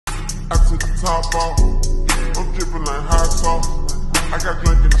I took the top off. I'm dripping like hot sauce. I got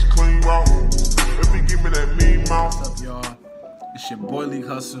drink in this clean raw. Baby, give me that mean mouth. What's up, y'all? It's your boy League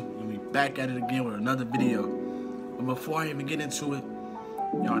Hustle, and we back at it again with another video. But before I even get into it,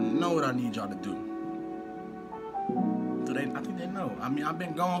 y'all know what I need y'all to do. I think they know. I mean, I've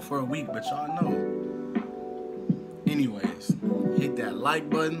been gone for a week, but y'all know. Anyways, hit that like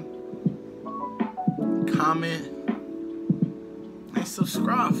button, comment, and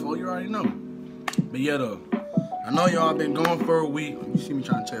subscribe, for you already know. But yeah, though, I know y'all been gone for a week. You see me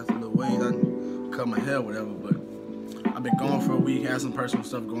trying to check the little ways. I cut my hair, whatever, but I've been gone for a week, had some personal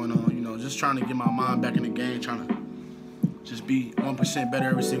stuff going on, you know, just trying to get my mind back in the game, trying to just be 1% better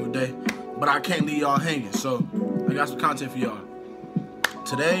every single day. But I can't leave y'all hanging, so I got some content for y'all.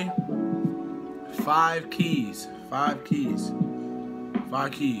 Today, 5 keys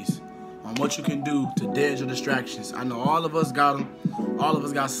on what you can do to dead your distractions. I know all of us got them. All of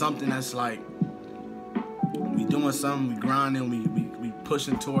us got something that's like, we doing something, we grinding, we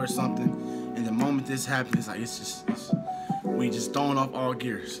pushing towards something, and the moment this happens, like we just throwing off all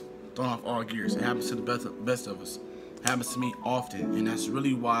gears. It happens to the best of us. It happens to me often, and that's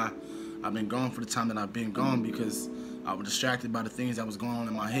really why I've been gone for the time that I've been gone, because I was distracted by the things that was going on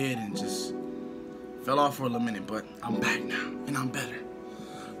in my head and just fell off for a little minute. But I'm back now, and I'm better.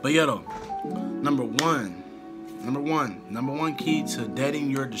 But yeah, though, number one key to deading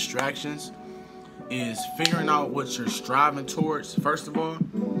your distractions is figuring out what you're striving towards. First of all,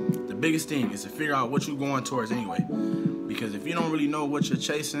 the biggest thing is to figure out what you're going towards anyway. Because if you don't really know what you're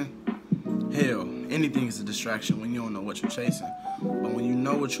chasing, hell, anything is a distraction when you don't know what you're chasing. But when you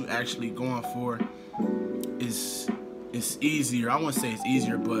know what you're actually going for, it's easier. I wouldn't say it's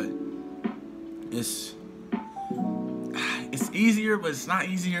easier, but it's easier, but it's not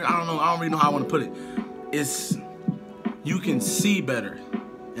easier. I don't know. I don't really know how I want to put it. You can see better.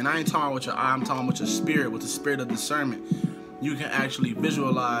 And I ain't talking about with your eye, I'm talking with your spirit, with the spirit of discernment. You can actually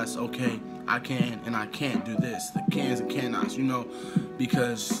visualize, okay, I can and I can't do this. The cans and cannots, you know,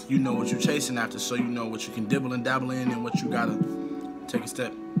 because you know what you're chasing after, so you know what you can dibble and dabble in and what you gotta take a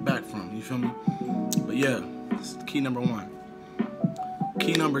step back from. You feel me? But yeah, this is key number 1.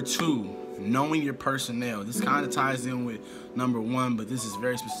 Key number 2, knowing your personnel. This kind of ties in with number 1, but this is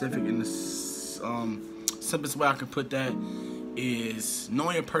very specific, and the simplest way I can put that is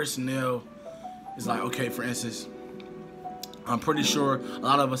knowing your personnel is like, okay, for instance, I'm pretty sure a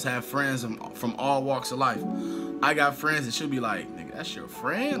lot of us have friends from all walks of life. I got friends that should be like, nigga, that's your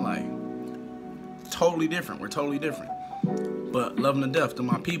friend? Like, totally different. We're totally different. But love them to death, to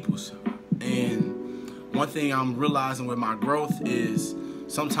my peoples. And one thing I'm realizing with my growth is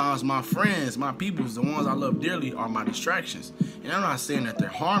sometimes my friends, my peoples, the ones I love dearly, are my distractions. And I'm not saying that they're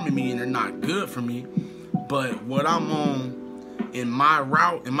harming me and they're not good for me, but what I'm on in my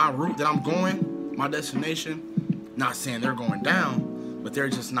route that I'm going, my destination, not saying they're going down, but they're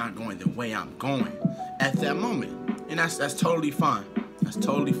just not going the way I'm going at that moment. And that's totally fine. That's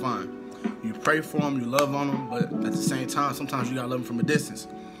totally fine. You pray for them, you love on them, but at the same time, sometimes you gotta love them from a distance.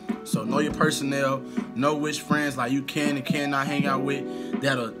 So know your personnel, know which friends like you can and cannot hang out with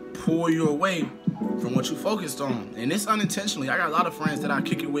that'll pull you away from what you focused on. And it's unintentionally. I got a lot of friends that I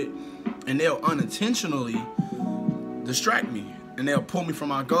kick it with, and they'll unintentionally distract me, and they'll pull me from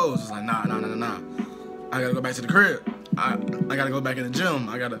my goals. It's like, nah. I gotta go back to the crib. I gotta go back in the gym.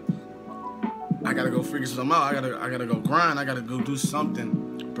 I gotta go figure something out. I gotta go grind. I gotta go do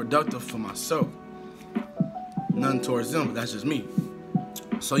something productive for myself. Nothing towards them, but that's just me.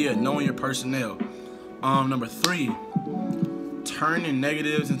 So yeah, knowing your personnel. Number 3, turning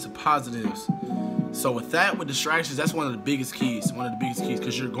negatives into positives. So with distractions, that's one of the biggest keys.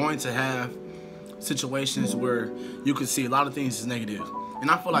 Because you're going to have situations where you can see a lot of things as negative. And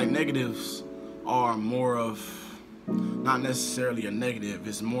I feel like negatives are more of, not necessarily a negative,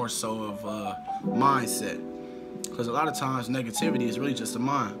 it's more so of a mindset. Because a lot of times negativity is really just a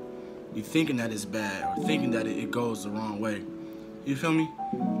mind. You're thinking that it's bad, or thinking that it goes the wrong way. You feel me?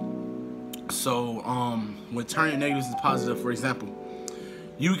 So with turning negatives into positive, for example,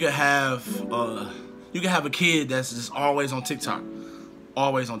 you could have a kid that's just always on TikTok,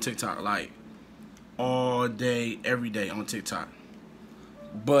 like all day, every day on TikTok.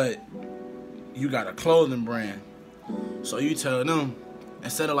 But you got a clothing brand, so you tell them,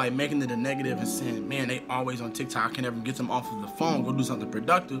 instead of like making it a negative and saying, man, they always on TikTok, I can never get them off of the phone, go do something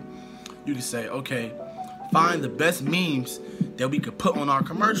productive. You can say, okay, find the best memes that we could put on our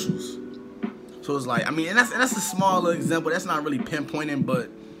commercials. So it's like, I mean, and that's a small little example. That's not really pinpointing,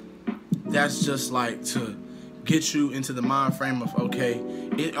 but that's just like to get you into the mind frame of, okay,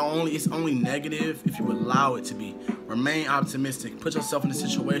 it's only negative if you allow it to be. Remain optimistic. Put yourself in a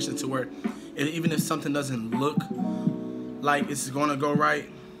situation to where even if something doesn't look like it's gonna go right,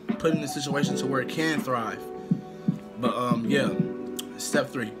 put it in a situation to where it can thrive. But yeah, step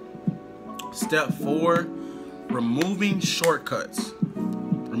 3. Step 4, removing shortcuts.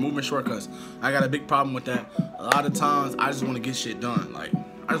 Removing shortcuts. I got a big problem with that. A lot of times I just want to get shit done. Like,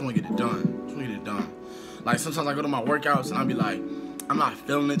 I just want to get it done. Like, sometimes I go to my workouts and I'll be like, I'm not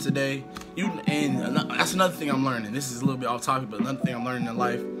feeling it today. And that's another thing I'm learning. This is a little bit off topic, but another thing I'm learning in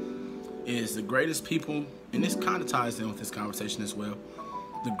life is the greatest people, and this kind of ties in with this conversation as well.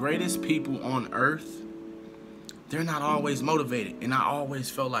 The greatest people on earth, they're not always motivated. And I always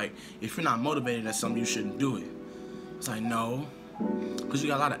felt like if you're not motivated at something, you shouldn't do it. It's like, no. Because you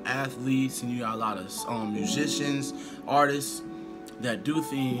got a lot of athletes and you got a lot of musicians, artists that do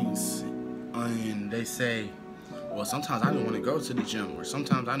things and they say, well, sometimes I didn't want to go to the gym, or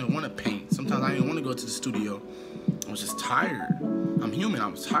sometimes I didn't want to paint, sometimes I didn't want to go to the studio. I was just tired. I'm human, I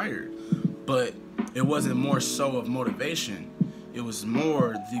was tired. But it wasn't more so of motivation. It was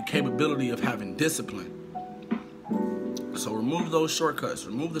more the capability of having discipline. So remove those shortcuts.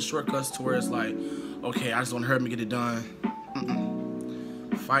 Remove the shortcuts to where it's like, okay, I just want to hurry up and get it done.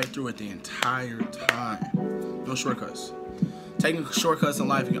 Fight through it the entire time. No shortcuts. Taking shortcuts in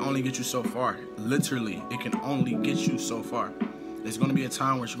life can only get you so far. Literally, it can only get you so far. There's going to be a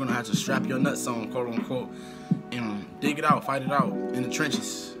time where you're going to have to strap your nuts on, quote unquote, and dig it out, fight it out in the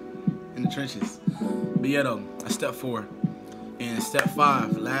trenches. In the trenches. But yeah, though, that's step 4. And step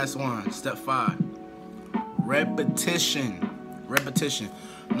 5, last one, step 5. Repetition. Repetition.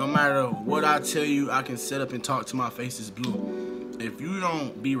 No matter what I tell you, I can sit up and talk till my face is blue. If you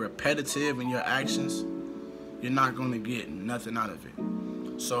don't be repetitive in your actions, you're not going to get nothing out of it.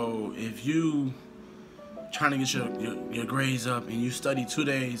 So if you trying to get your grades up and you study 2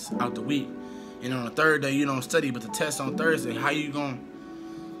 days out the week, and on the 3rd day you don't study, but the test on Thursday, how you feel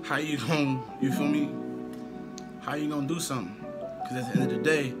me? How you gonna do something? Because at the end of the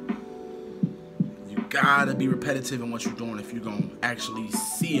day, you gotta be repetitive in what you're doing if you're gonna actually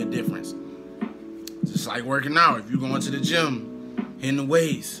see a difference. Just like working out. If you're going to the gym, hitting the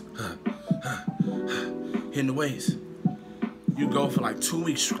weights, you go for like 2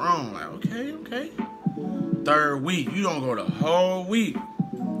 weeks strong. Like, okay. 3rd week, you don't go the whole week.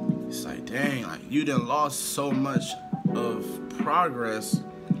 It's like, dang, like you done lost so much of progress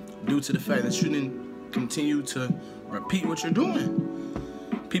due to the fact that you didn't continue to repeat what you're doing.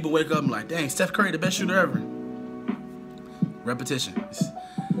 People wake up and like, dang, Steph Curry the best shooter ever. Repetition.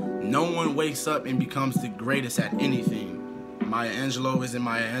 No one wakes up and becomes the greatest at anything. Maya Angelou isn't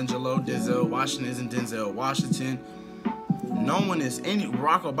Maya Angelou. Denzel Washington isn't Denzel Washington. No one is any.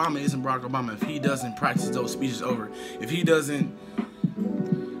 Barack Obama isn't Barack Obama if he doesn't practice those speeches over. If he doesn't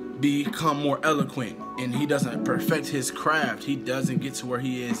become more eloquent and he doesn't perfect his craft, he doesn't get to where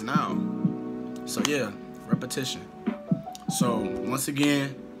he is now. So yeah, repetition. So once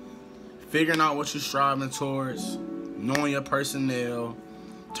again, figuring out what you're striving towards, knowing your personnel,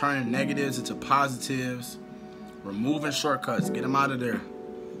 turning negatives into positives, removing shortcuts, get them out of there.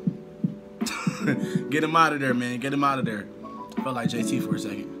 Get them out of there, man. Get them out of there. Felt like JT for a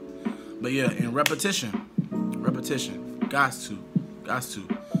second. But yeah, and repetition. Repetition. Gots to.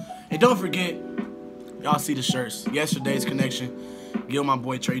 And don't forget, y'all see the shirts. Yesterday's connection. Give my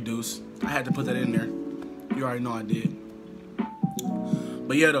boy Trey Deuce. I had to put that in there. You already know I did.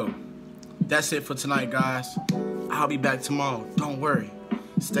 But yeah, though, that's it for tonight, guys. I'll be back tomorrow. Don't worry.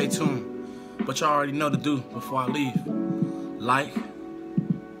 Stay tuned. But y'all already know to do before I leave. Like,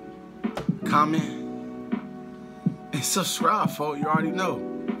 comment, and subscribe, folks. You already know.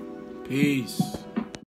 Peace.